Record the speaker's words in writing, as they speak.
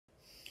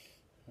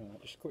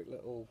Just a quick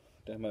little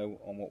demo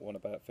on what we're on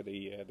about for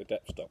the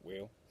depth stop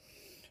wheel.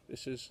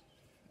 This is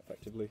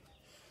effectively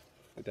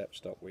the depth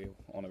stop wheel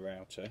on a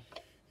router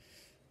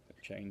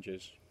that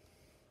changes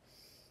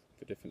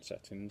for different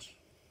settings.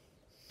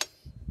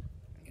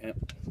 Yep.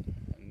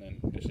 And then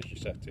this is your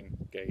setting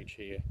gauge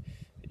here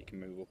that you can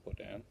move up or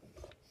down.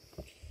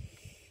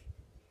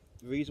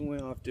 The reason we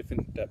have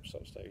different depth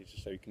stop stages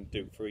is so you can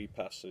do 3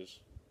 passes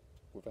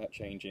without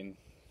changing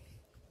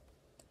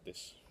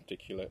this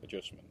particular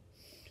adjustment.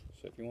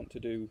 So if you want to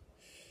do,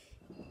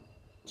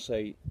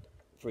 say,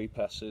 3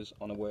 passes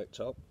on a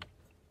worktop,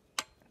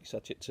 you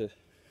set it to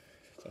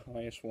the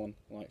highest one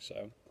like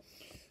so,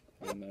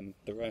 and then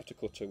the router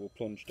cutter will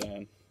plunge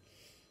down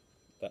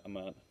that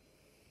amount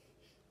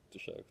to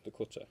show the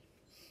cutter.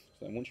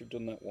 So then once you've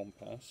done that 1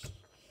 pass,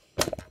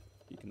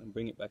 you can then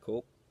bring it back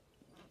up,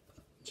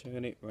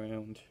 turn it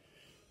round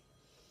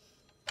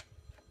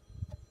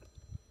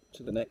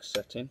to the next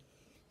setting,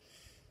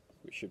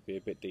 which should be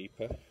a bit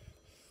deeper.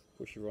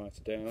 Push your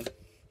router down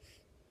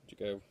to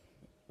go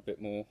a bit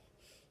more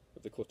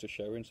of the cutter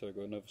showing, so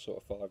go another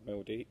sort of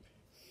 5mm deep.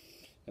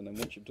 And then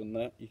once you've done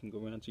that, you can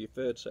go around to your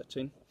 3rd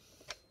setting,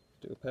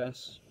 do a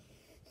pass,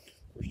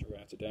 push the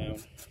router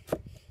down,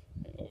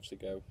 and obviously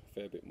go a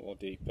fair bit more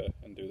deeper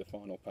and do the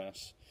final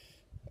pass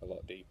a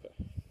lot deeper.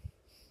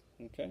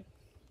 Okay.